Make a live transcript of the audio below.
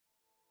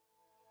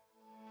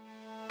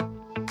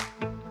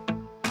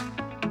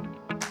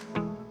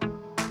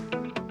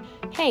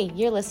Hey,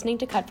 you're listening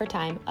to Cut for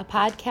Time, a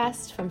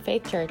podcast from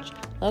Faith Church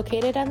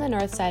located on the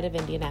north side of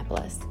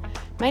Indianapolis.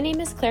 My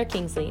name is Claire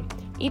Kingsley.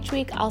 Each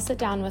week, I'll sit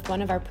down with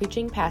one of our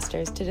preaching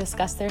pastors to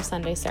discuss their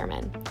Sunday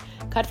sermon.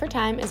 Cut for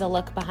Time is a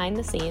look behind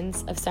the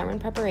scenes of sermon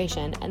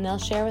preparation, and they'll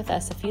share with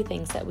us a few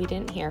things that we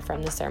didn't hear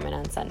from the sermon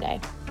on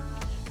Sunday.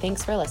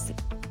 Thanks for listening.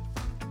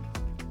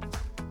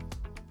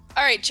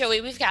 All right,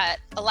 Joey, we've got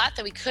a lot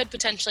that we could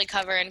potentially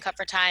cover in Cut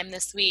for Time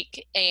this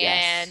week.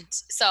 And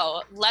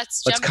so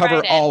let's cover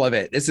right all of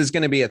it. This is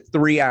going to be a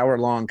 3-hour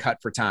long Cut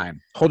for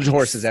Time. Hold your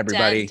horses,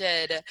 everybody.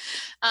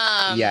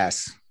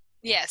 Yes.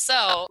 Yeah,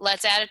 so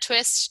let's add a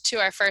twist to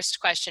our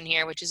first question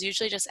here, which is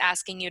usually just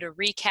asking you to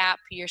recap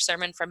your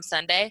sermon from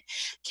Sunday.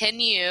 Can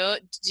you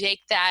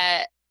take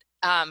that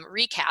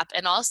recap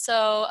and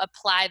also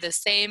apply the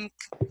same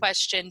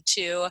question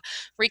to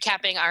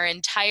recapping our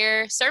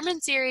entire sermon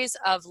series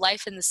of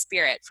Life in the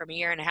Spirit from a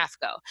year and a half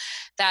ago?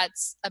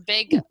 That's a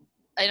big,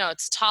 I know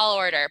it's a tall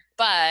order,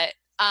 but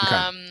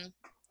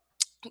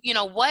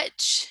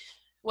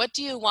what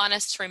do you want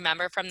us to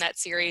remember from that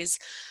series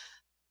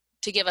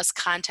to give us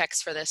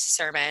context for this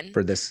sermon?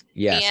 For this,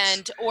 yes.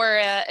 And,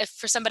 or if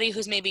for somebody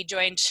who's maybe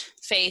joined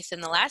Faith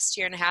in the last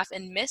year and a half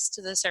and missed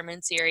the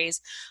sermon series,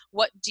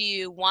 what do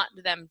you want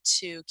them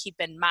to keep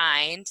in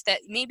mind that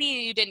maybe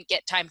you didn't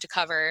get time to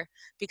cover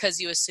because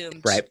you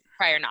assumed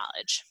prior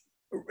knowledge?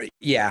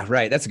 Yeah,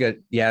 right. It's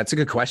a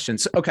good question.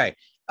 So, okay.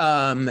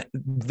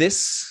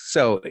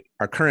 So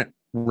our current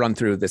run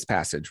through this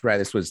passage, right?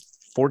 This was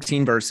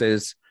 14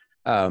 verses,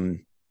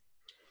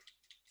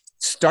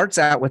 starts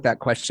out with that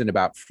question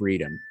about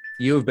freedom.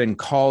 You have been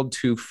called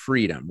to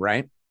freedom,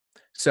 right?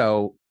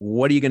 So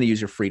what are you going to use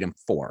your freedom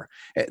for?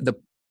 This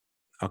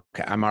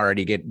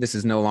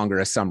is no longer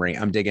a summary.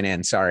 I'm digging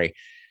in. Sorry.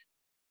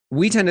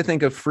 We tend to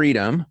think of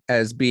freedom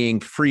as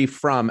being free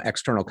from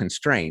external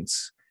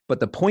constraints,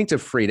 but the point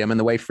of freedom and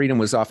the way freedom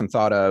was often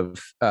thought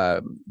of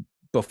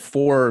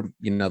before,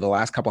 the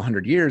last couple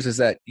hundred years is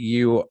that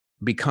you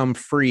become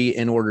free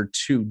in order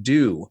to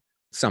do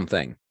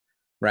something.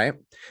 Right.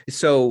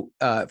 So,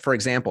 for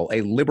example,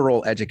 a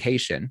liberal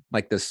education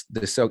like the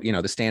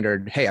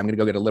standard, hey, I'm going to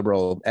go get a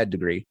liberal ed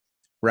degree,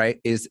 right,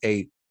 is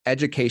a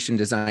education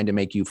designed to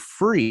make you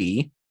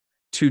free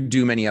to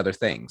do many other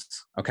things.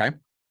 Okay.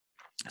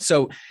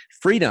 So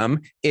freedom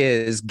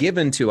is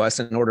given to us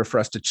in order for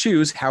us to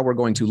choose how we're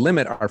going to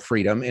limit our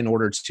freedom in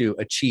order to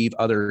achieve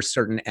other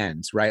certain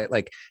ends, right?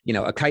 Like,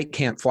 a kite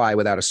can't fly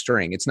without a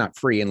string. It's not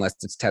free unless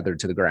it's tethered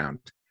to the ground.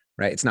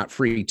 Right? It's not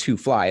free to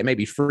fly. It may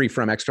be free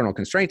from external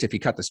constraints if you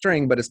cut the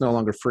string, but it's no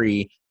longer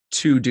free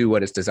to do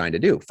what it's designed to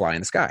do, fly in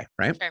the sky,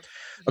 right? Sure.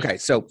 Okay,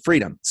 so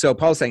freedom. So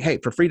Paul's saying, hey,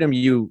 for freedom,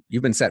 you've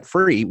been set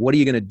free. What are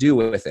you going to do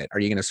with it? Are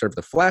you going to serve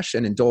the flesh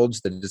and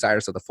indulge the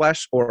desires of the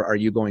flesh, or are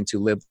you going to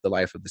live the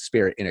life of the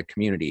Spirit in a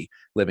community,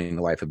 living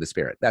the life of the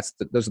Spirit?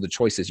 Those are the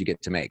choices you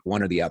get to make,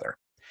 one or the other.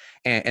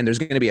 And there's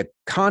going to be a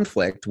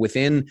conflict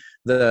within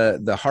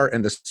the heart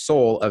and the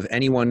soul of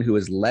anyone who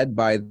is led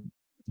by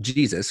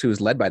Jesus, who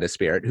is led by the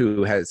Spirit,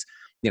 who has,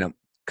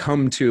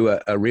 come to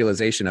a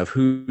realization of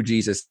who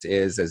Jesus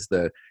is as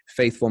the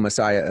faithful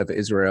Messiah of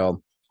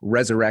Israel,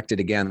 resurrected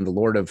again, the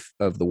Lord of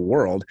the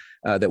world,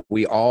 that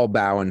we all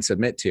bow and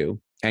submit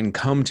to and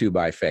come to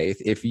by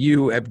faith. If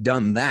you have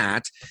done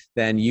that,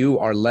 then you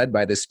are led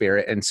by the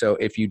Spirit. And so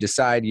if you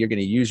decide you're going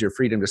to use your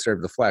freedom to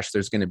serve the flesh,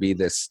 there's going to be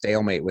this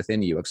stalemate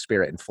within you of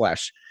spirit and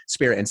flesh,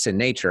 spirit and sin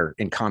nature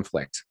in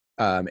conflict.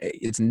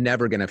 You're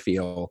never going to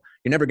feel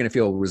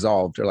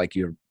resolved, or like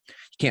you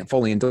can't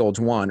fully indulge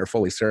one or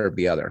fully serve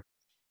the other.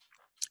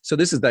 So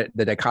this is the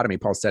dichotomy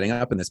Paul's setting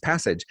up in this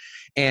passage.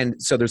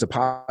 And so there's a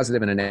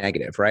positive and a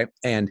negative, right?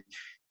 And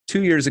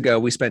 2 years ago,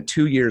 we spent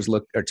 2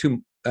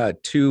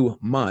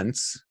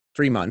 months,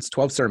 3 months,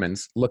 12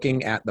 sermons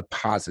looking at the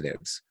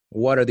positives.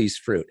 What are these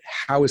fruit?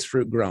 How is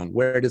fruit grown?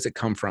 Where does it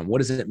come from? What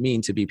does it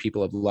mean to be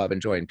people of love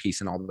and joy and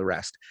peace and all the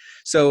rest?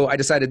 So I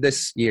decided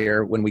this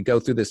year, when we go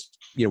through this,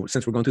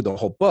 since we're going through the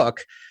whole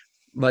book,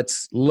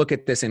 let's look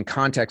at this in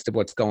context of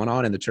what's going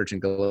on in the church in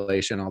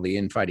Galatia and all the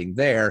infighting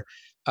there.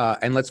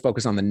 And let's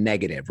focus on the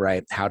negative,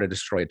 right? How to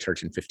destroy a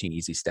church in 15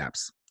 easy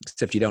steps.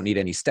 Except you don't need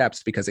any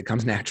steps because it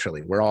comes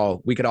naturally.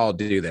 We could all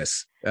do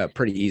this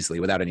pretty easily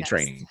without any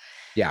training.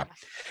 Yeah.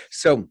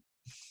 So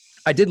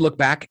I did look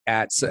back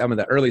at some of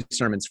the early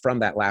sermons from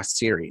that last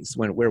series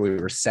where we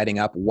were setting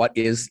up what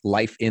is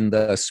life in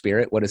the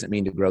Spirit? What does it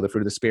mean to grow the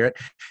fruit of the Spirit?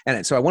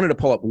 And so I wanted to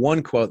pull up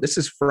one quote. This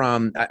is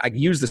from, I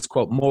used this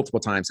quote multiple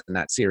times in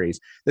that series.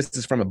 This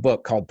is from a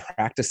book called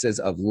Practices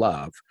of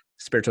Love,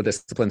 Spiritual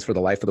Disciplines for the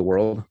Life of the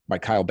World by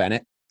Kyle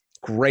Bennett.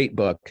 Great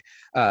book.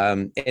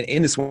 And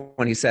in this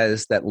one, he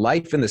says that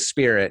life in the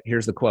Spirit,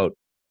 here's the quote,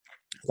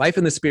 life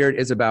in the Spirit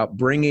is about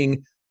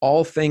bringing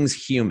all things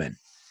human,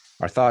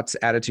 our thoughts,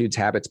 attitudes,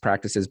 habits,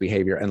 practices,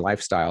 behavior, and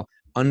lifestyle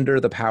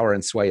under the power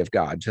and sway of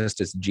God, just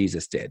as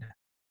Jesus did.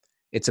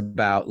 It's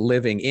about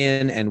living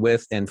in and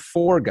with and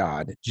for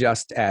God,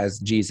 just as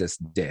Jesus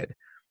did.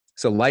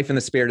 So life in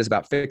the Spirit is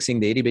about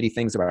fixing the itty-bitty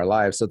things of our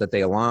lives so that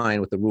they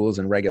align with the rules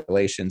and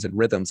regulations and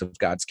rhythms of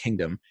God's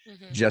kingdom,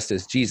 just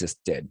as Jesus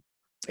did.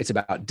 It's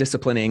about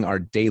disciplining our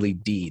daily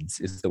deeds,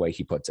 is the way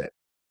he puts it.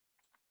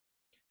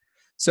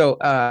 So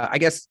I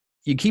guess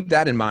you keep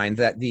that in mind,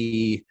 that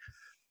the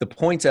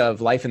point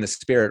of life in the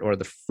Spirit, or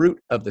the fruit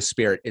of the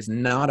Spirit, is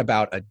not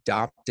about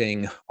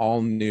adopting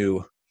all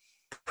new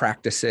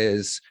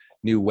practices,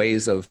 new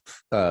ways of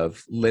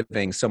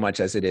living, so much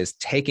as it is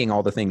taking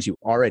all the things you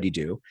already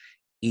do,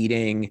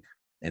 eating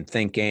and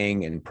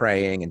thinking and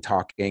praying and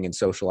talking and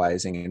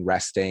socializing and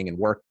resting and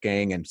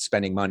working and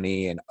spending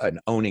money and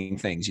owning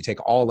things. You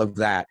take all of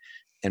that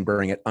and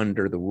bring it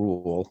under the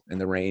rule and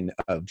the reign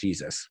of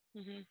Jesus,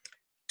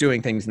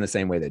 doing things in the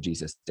same way that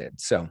Jesus did.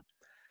 So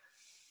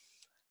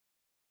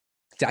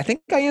I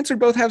think I answered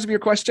both halves of your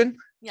question.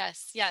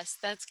 Yes,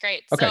 that's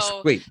great. Okay,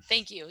 so sweet.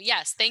 Thank you.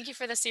 Yes, thank you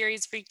for the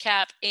series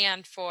recap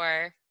and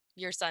for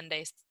your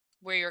Sundays,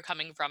 where you're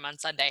coming from on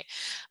Sunday.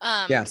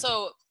 Yeah.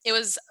 So it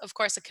was, of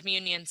course, a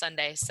communion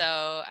Sunday,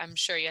 so I'm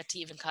sure you had to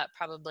even cut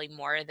probably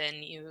more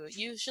than you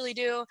usually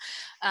do.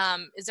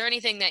 Is there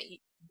anything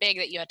big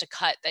that you had to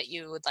cut that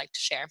you would like to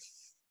share?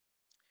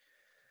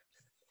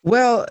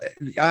 Well,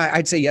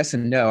 I'd say yes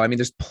and no. I mean,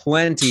 there's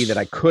plenty that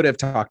I could have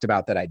talked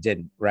about that I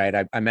didn't,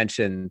 right? I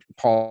mentioned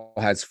Paul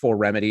has 4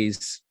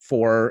 remedies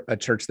for a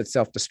church that's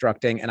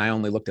self-destructing, and I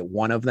only looked at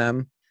one of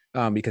them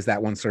because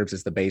that one serves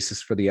as the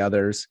basis for the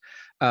others.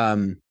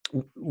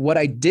 What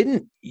I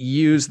didn't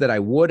use that I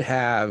would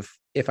have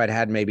if I'd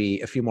had maybe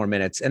a few more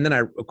minutes, and then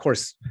of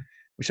course,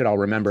 we should all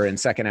remember in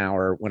second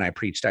hour when I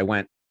preached, I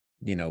went,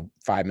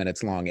 5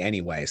 minutes long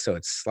anyway. So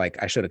it's like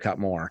I should have cut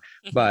more.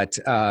 But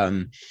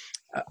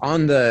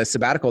on the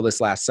sabbatical this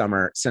last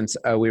summer, since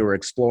we were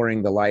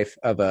exploring the life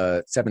of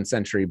a 7th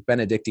century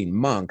Benedictine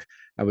monk,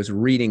 I was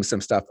reading some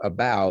stuff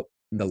about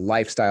the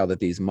lifestyle that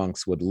these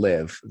monks would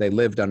live. They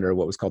lived under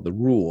what was called the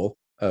rule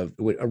of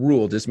a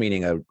rule, just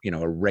meaning a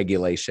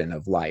regulation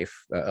of life,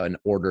 an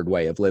ordered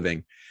way of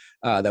living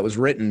that was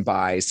written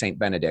by Saint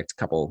Benedict a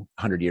couple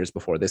hundred years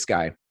before this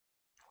guy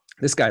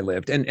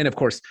lived. And of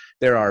course,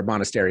 there are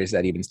monasteries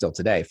that even still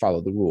today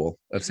follow the rule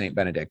of St.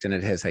 Benedict. And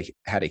it has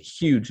had a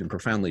huge and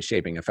profoundly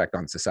shaping effect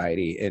on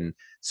society in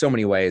so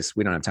many ways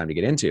we don't have time to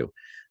get into.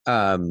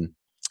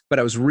 But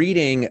I was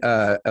reading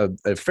a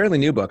fairly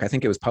new book. I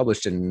think it was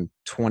published in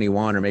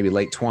 21 or maybe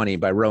late 20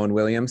 by Rowan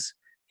Williams.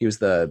 He was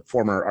the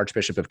former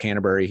Archbishop of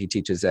Canterbury. He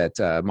teaches at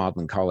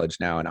Magdalen College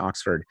now in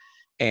Oxford.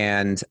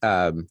 And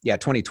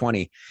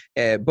 2020,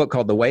 a book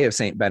called The Way of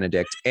Saint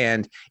Benedict.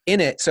 And in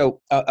it,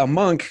 so a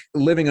monk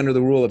living under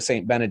the rule of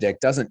Saint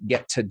Benedict doesn't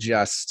get to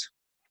just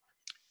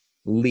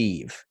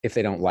leave if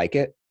they don't like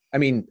it. I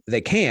mean,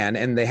 they can,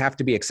 and they have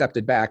to be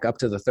accepted back up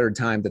to the 3rd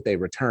time that they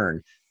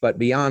return. But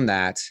beyond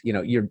that,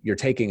 you're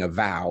taking a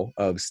vow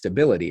of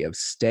stability, of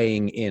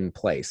staying in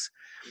place.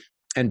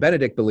 And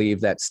Benedict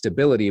believed that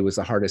stability was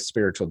the hardest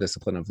spiritual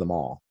discipline of them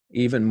all,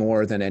 even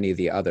more than any of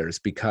the others,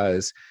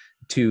 because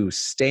to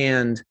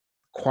stand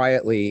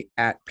quietly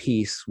at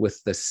peace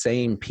with the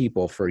same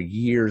people for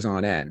years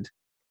on end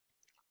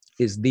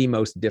is the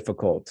most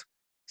difficult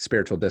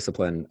spiritual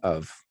discipline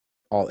of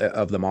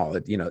them all.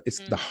 It's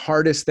the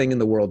hardest thing in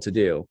the world to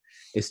do,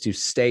 is to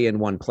stay in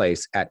one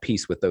place at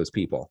peace with those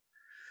people.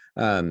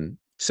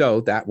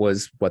 So that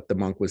was what the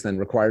monk was then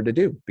required to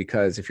do,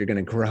 because if you're going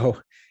to grow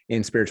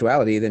in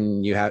spirituality,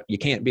 then you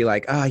can't be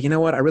like, you know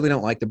what? I really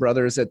don't like the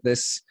brothers at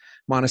this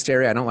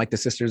monastery. I don't like the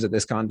sisters at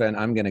this convent.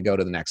 I'm going to go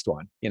to the next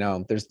one.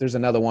 There's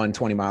another one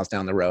 20 miles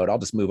down the road. I'll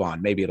just move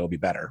on. Maybe it'll be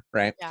better.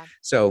 Right. Yeah.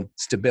 So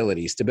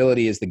stability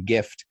is the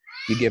gift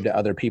you give to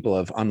other people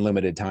of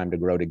unlimited time to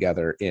grow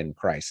together in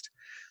Christ.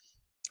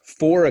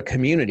 For a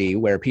community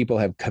where people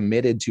have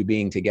committed to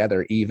being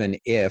together, even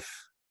if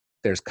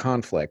there's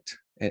conflict,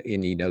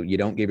 and you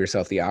don't give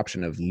yourself the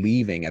option of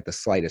leaving at the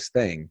slightest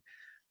thing,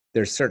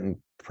 there's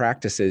certain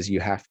practices you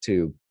have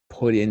to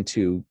put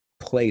into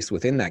place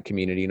within that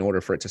community in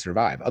order for it to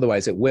survive.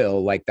 Otherwise it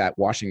will, like that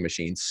washing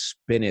machine,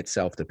 spin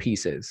itself to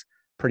pieces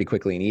pretty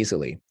quickly and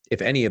easily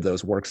if any of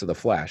those works of the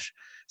flesh,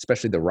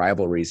 especially the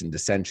rivalries and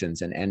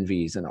dissensions and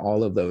envies and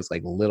all of those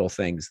like little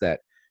things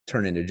that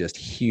turn into just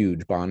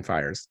huge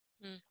bonfires.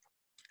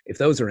 If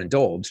those are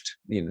indulged,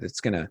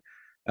 it's going to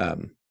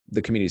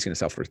the community is going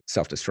to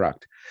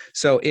self-destruct.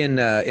 So in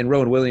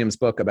Rowan Williams'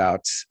 book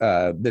about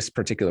this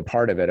particular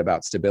part of it,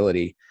 about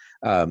stability,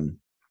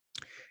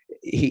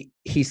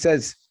 he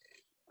says,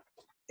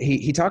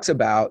 he talks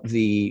about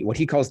what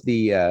he calls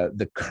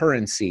the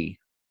currency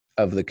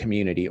of the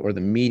community, or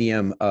the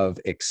medium of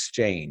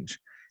exchange.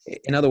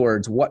 In other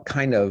words, what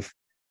kind of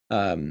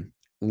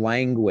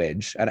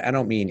language, I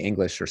don't mean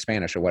English or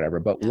Spanish or whatever,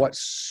 but what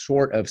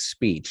sort of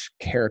speech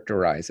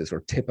characterizes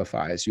or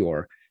typifies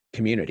your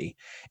community.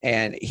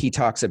 And he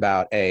talks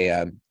about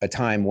a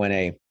time when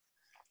a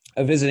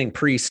visiting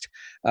priest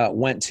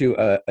went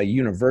to a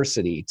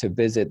university to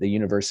visit the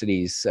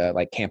university's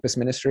like campus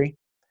ministry.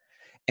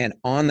 And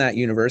on that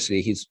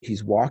university,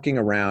 he's walking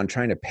around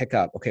trying to pick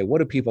up, okay, what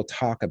do people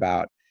talk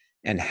about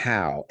and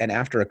how? And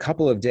after a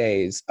couple of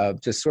days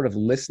of just sort of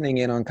listening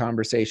in on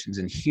conversations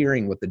and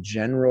hearing what the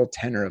general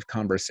tenor of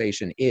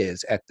conversation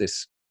is at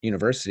this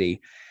university,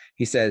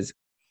 he says,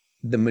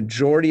 the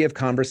majority of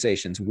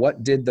conversations,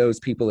 what did those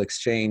people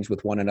exchange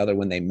with one another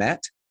when they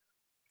met?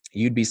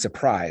 You'd be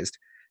surprised.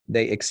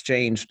 They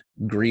exchanged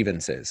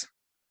grievances.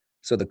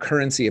 So the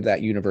currency of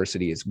that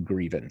university is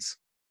grievance.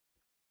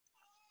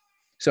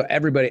 So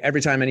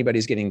every time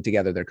anybody's getting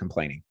together, they're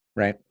complaining,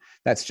 right?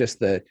 That's just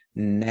the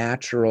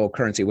natural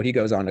currency. What he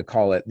goes on to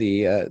call it,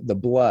 the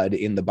blood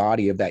in the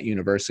body of that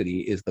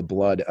university is the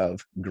blood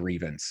of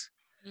grievance.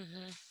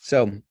 Mm-hmm.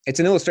 So it's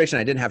an illustration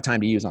I didn't have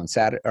time to use on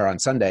Saturday or on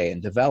Sunday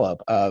and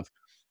develop of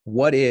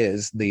what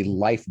is the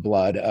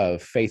lifeblood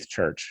of Faith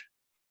Church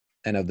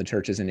and of the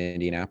churches in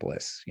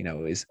Indianapolis. You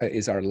know,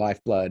 is our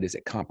lifeblood, is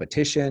it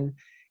competition?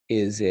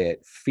 Is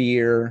it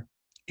fear?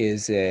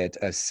 Is it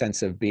a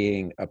sense of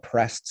being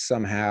oppressed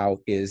somehow?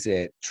 Is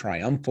it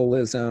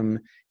triumphalism?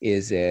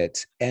 Is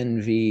it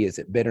envy? Is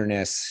it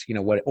bitterness? You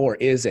know what? Or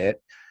is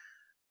it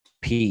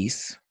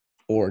peace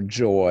or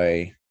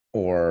joy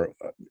or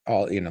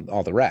all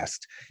the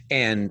rest?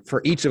 And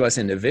for each of us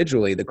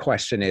individually, the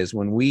question is,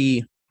 when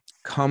we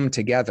come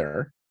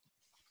together,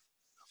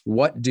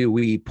 what do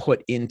we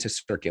put into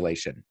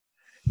circulation?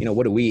 You know,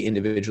 what do we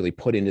individually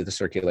put into the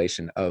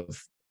circulation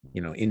of,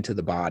 into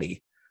the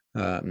body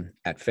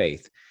at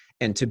Faith?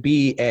 And to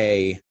be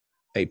a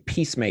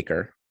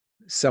peacemaker,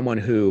 someone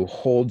who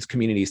holds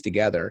communities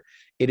together,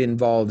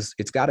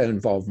 it's got to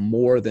involve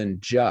more than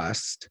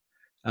just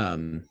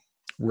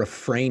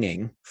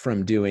refraining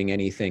from doing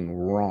anything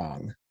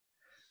wrong,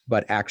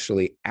 but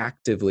actually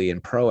actively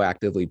and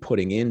proactively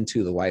putting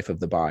into the life of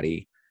the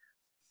body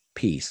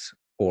peace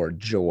or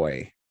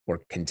joy or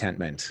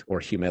contentment or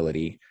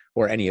humility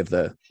or any of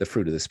the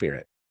fruit of the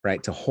Spirit,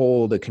 right? To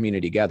hold a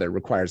community together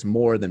requires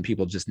more than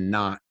people just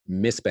not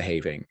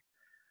misbehaving,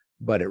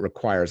 but it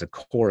requires a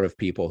core of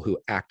people who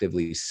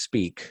actively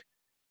speak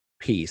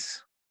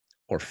peace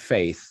or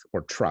faith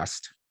or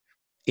trust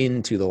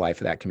into the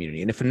life of that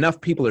community. And if enough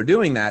people are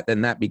doing that,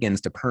 then that begins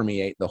to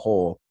permeate the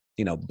whole,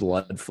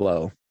 blood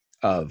flow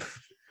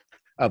of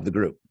the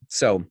group.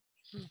 So,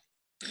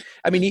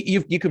 I mean,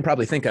 you can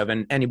probably think of,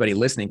 and anybody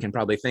listening can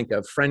probably think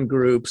of, friend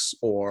groups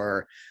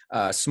or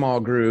small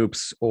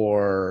groups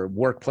or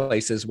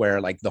workplaces where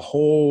like the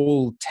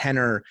whole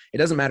tenor, it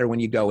doesn't matter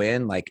when you go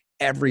in, like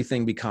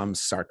everything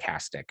becomes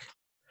sarcastic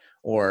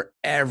or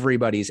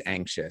everybody's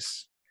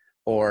anxious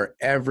or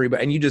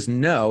everybody, and you just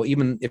know,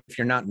 even if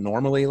you're not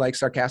normally like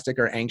sarcastic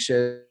or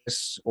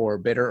anxious or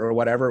bitter or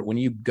whatever, when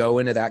you go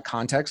into that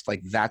context,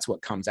 like that's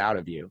what comes out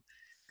of you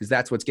because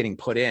that's what's getting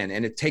put in.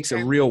 And it takes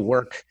a real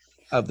work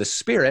of the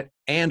Spirit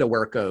and a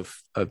work of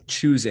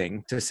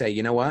choosing to say,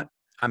 you know what,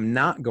 I'm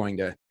not going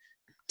to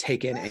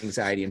take in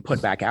anxiety and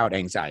put back out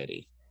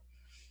anxiety.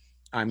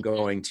 I'm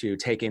going to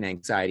take in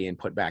anxiety and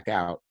put back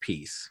out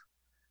peace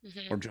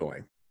or joy.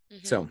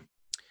 So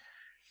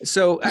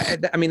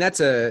I mean, that's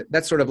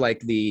sort of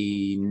like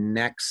the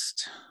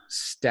next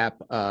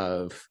step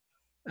of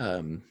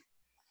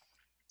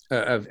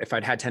if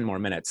I'd had 10 more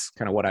minutes,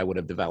 kind of what I would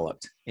have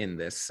developed in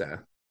this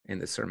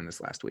sermon this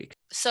last week.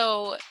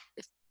 So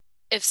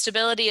if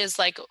stability is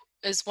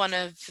one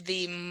of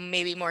the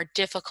maybe more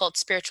difficult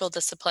spiritual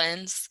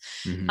disciplines,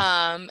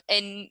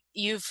 and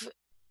you've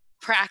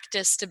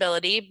practiced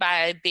stability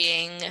by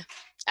being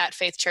at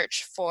Faith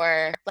Church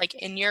for, like,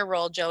 in your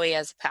role, Joey,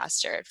 as a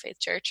pastor at Faith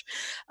Church,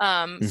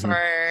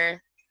 for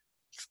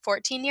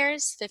 14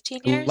 years,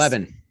 15 years?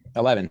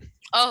 11.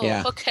 Oh,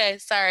 yeah. Okay.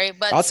 Sorry.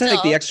 But I'll still,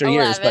 take the extra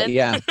 11. years, but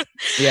yeah.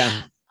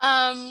 Yeah.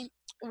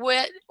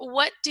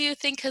 What do you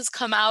think has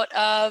come out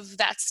of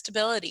that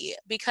stability?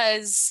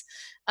 Because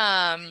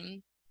I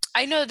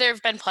know there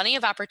have been plenty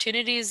of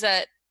opportunities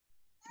that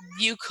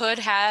you could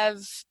have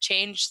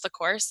changed the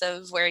course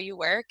of where you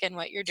work and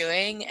what you're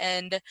doing,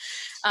 and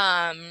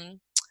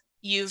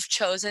you've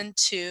chosen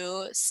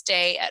to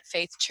stay at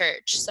Faith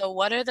Church. So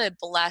what are the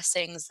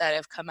blessings that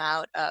have come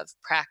out of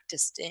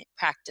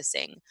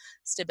practicing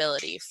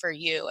stability for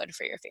you and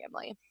for your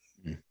family?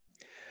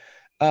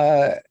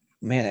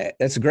 Man,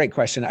 that's a great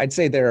question. I'd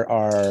say there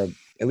are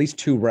at least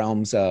two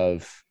realms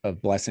of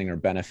blessing or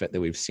benefit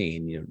that we've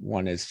seen.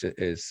 One is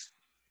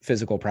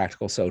physical,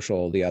 practical,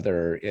 social. The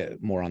other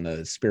more on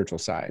the spiritual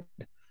side.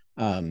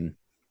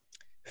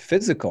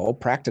 Physical,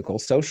 practical,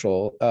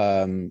 social.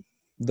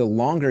 The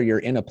longer you're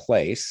in a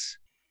place,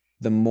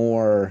 the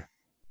more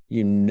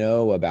you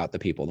know about the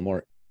people.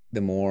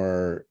 The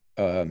more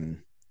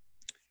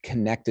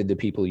connected to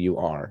people you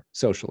are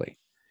socially.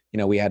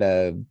 We had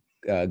a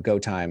Go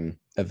Time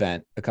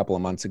event a couple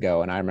of months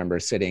ago, and I remember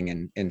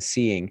sitting and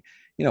seeing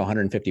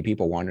 150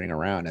 people wandering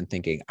around and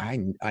thinking,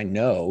 I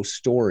know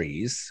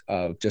stories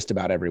of just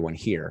about everyone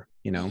here,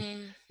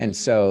 and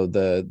so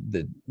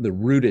the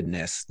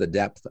rootedness, the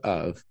depth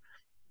of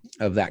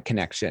that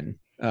connection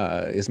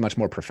is much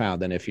more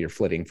profound than if you're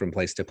flitting from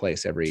place to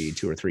place every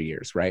 2 or 3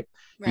 years, right?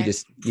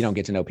 You don't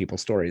get to know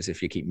people's stories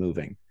if you keep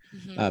moving.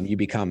 You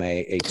become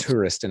a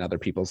tourist in other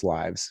people's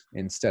lives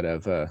instead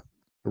of a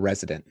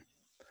resident.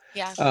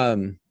 Yeah.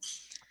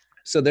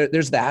 So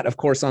there's that, of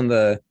course, on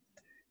the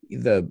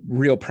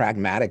real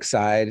pragmatic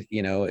side.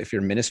 If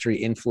your ministry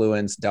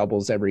influence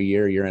doubles every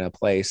year you're in a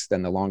place,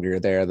 then the longer you're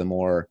there, the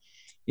more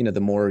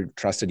the more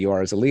trusted you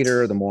are as a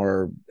leader, the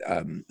more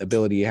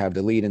ability you have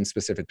to lead in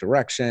specific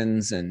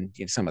directions and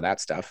some of that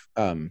stuff.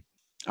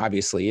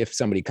 Obviously, if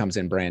somebody comes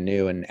in brand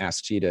new and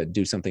asks you to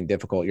do something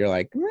difficult, you're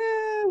like,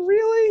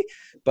 really?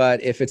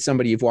 But if it's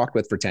somebody you've walked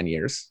with for 10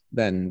 years,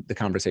 then the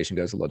conversation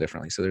goes a little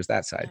differently. So there's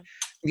that side.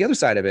 The other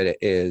side of it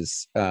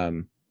is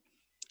on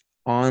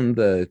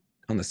the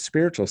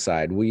spiritual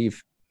side,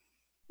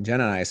 Jen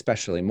and I,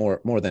 especially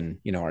more than,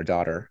 our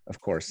daughter, of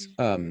course,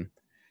 have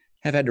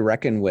had to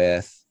reckon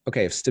with,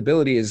 okay, if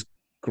stability is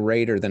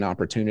greater than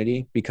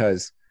opportunity,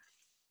 because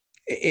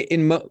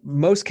in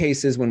most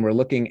cases, when we're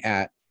looking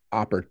at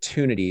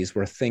opportunities,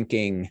 we're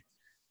thinking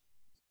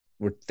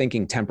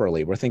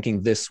temporally, we're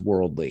thinking this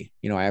worldly.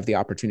 I have the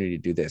opportunity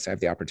to do this. I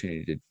have the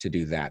opportunity to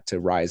do that, to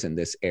rise in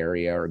this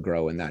area or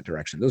grow in that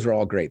direction. Those are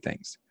all great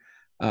things.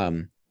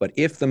 But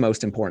if the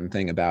most important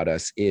thing about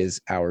us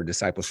is our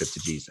discipleship to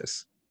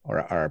Jesus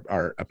or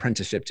our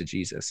apprenticeship to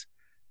Jesus,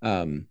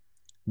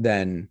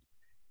 then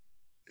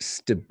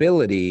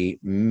stability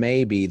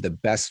may be the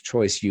best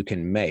choice you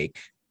can make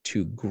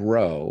to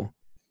grow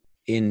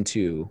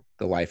into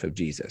the life of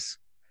Jesus.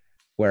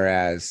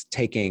 Whereas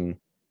taking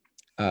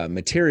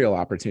material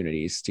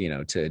opportunities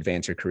to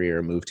advance your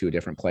career, move to a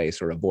different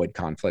place, or avoid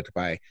conflict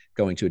by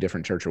going to a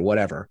different church or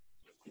whatever,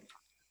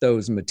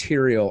 those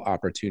material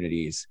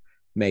opportunities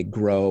may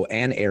grow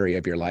an area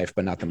of your life,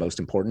 but not the most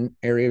important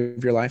area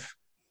of your life,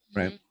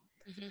 right?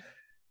 Mm-hmm.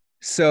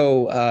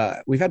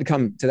 So we've had to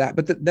come to that.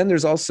 But then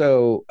there's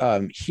also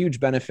huge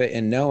benefit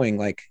in knowing,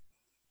 like,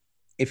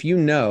 if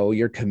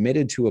you're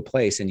committed to a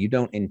place and you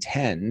don't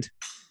intend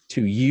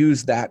to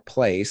use that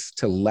place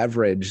to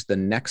leverage the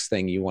next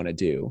thing you want to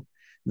do,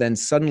 then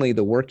suddenly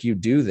the work you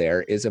do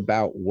there is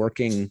about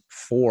working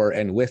for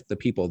and with the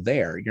people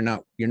there.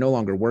 You're no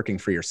longer working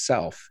for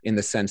yourself in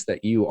the sense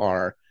that you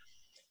are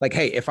like,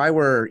 hey, if I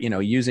were,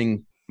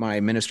 using my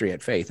ministry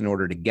at Faith in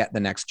order to get the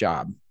next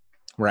job,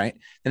 right?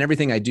 Then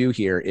everything I do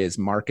here is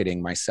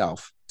marketing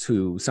myself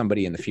to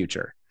somebody in the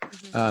future.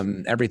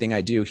 Mm-hmm. Everything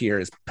I do here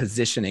is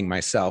positioning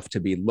myself to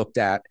be looked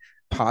at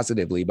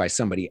positively by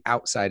somebody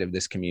outside of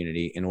this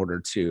community in order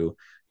to,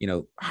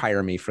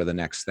 hire me for the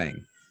next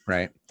thing,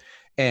 right?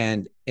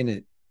 And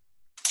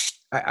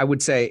I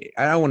would say,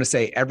 I don't want to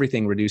say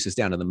everything reduces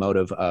down to the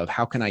motive of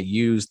how can I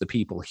use the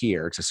people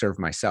here to serve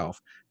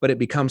myself, but it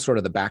becomes sort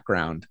of the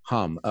background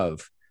hum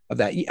of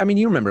that. I mean,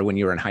 you remember when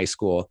you were in high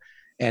school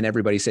and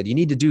everybody said, you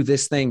need to do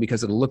this thing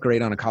because it'll look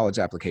great on a college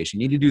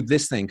application. You need to do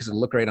this thing because it'll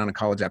look great on a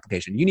college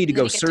application. You need to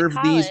go serve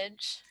these.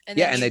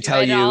 And they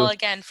tell you all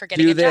again for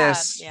getting do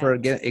this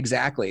job.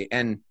 Exactly.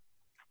 And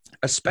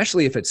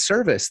especially if it's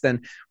service,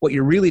 then what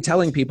you're really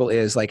telling people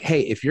is like,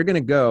 hey, if you're going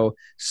to go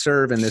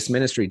serve in this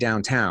ministry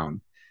downtown,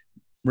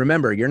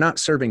 remember, you're not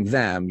serving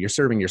them, you're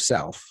serving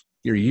yourself.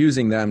 You're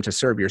using them to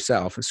serve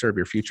yourself and serve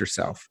your future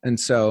self. And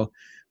so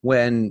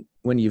when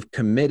you've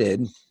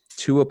committed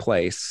to a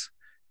place,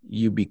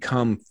 you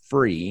become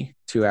free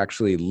to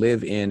actually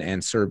live in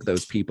and serve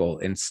those people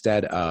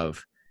instead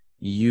of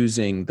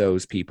using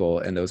those people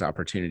and those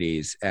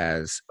opportunities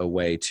as a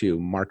way to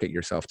market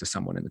yourself to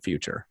someone in the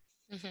future.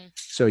 Mm-hmm.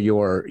 So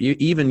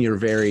even your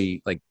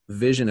very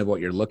vision of what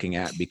you're looking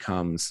at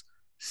becomes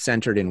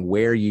centered in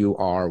where you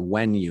are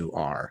when you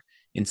are,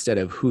 instead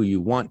of who you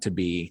want to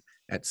be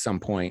at some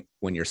point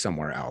when you're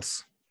somewhere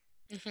else.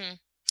 Mm-hmm.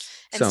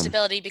 And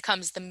stability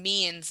becomes the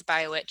means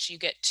by which you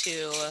get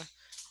to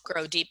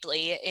grow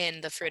deeply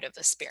in the fruit of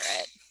the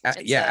Spirit.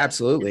 Yeah,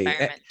 absolutely.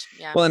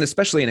 Yeah. Well, and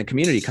especially in a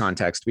community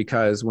context,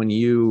 because when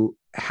you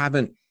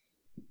haven't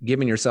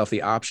given yourself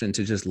the option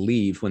to just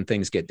leave when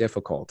things get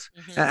difficult,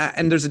 mm-hmm.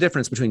 And there's a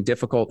difference between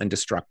difficult and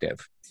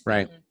destructive,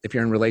 right? Mm-hmm. If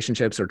you're in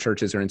relationships or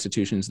churches or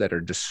institutions that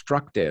are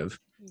destructive,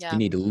 you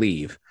need to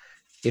leave.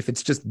 If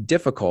it's just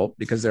difficult,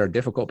 because there are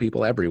difficult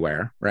people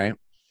everywhere, right?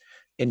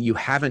 And you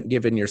haven't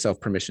given yourself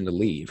permission to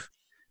leave,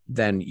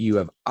 then you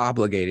have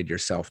obligated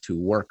yourself to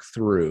work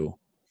through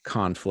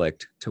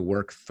conflict, to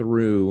work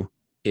through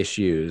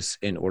issues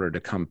in order to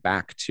come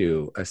back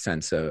to a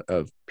sense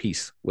of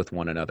peace with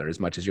one another, as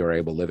much as you're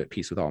able to live at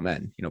peace with all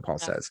men, Paul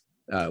says,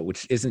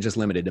 which isn't just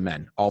limited to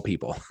men, all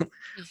people,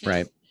 mm-hmm.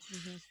 right?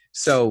 Mm-hmm.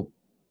 So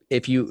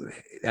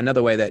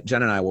another way that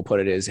Jen and I will put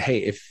it is, hey,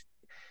 if,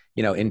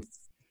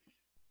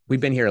 we've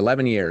been here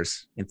 11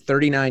 years, in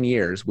 39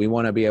 years, we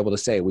want to be able to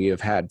say we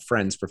have had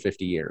friends for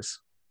 50 years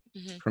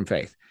mm-hmm. from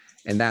Faith.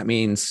 And that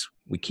means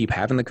we keep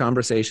having the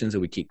conversations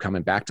and we keep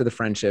coming back to the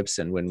friendships.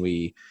 And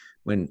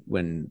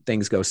when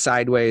things go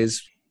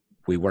sideways,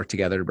 we work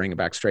together to bring it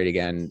back straight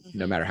again, mm-hmm.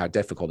 no matter how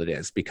difficult it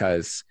is.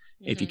 Because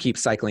mm-hmm. if you keep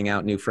cycling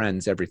out new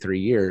friends every 3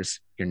 years,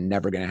 you're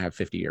never going to have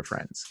 50-year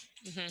friends.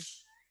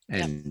 Mm-hmm.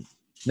 And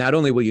not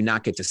only will you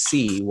not get to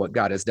see what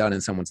God has done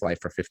in someone's life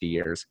for 50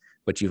 years,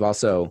 but you've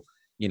also,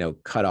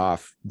 cut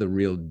off the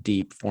real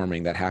deep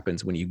forming that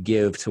happens when you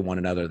give to one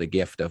another the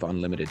gift of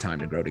unlimited time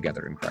to grow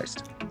together in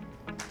Christ.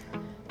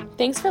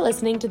 Thanks for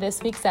listening to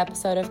this week's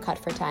episode of Cut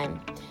for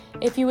Time.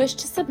 If you wish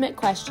to submit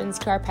questions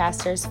to our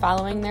pastors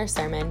following their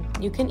sermon,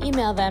 you can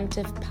email them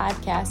to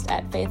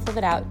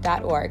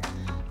podcast@faithliveitout.org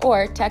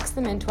or text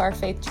them into our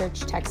Faith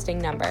Church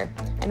texting number,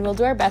 and we'll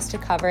do our best to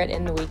cover it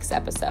in the week's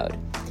episode.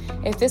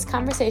 If this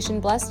conversation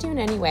blessed you in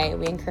any way,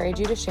 we encourage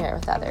you to share it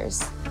with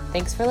others.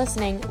 Thanks for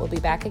listening. We'll be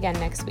back again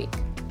next week.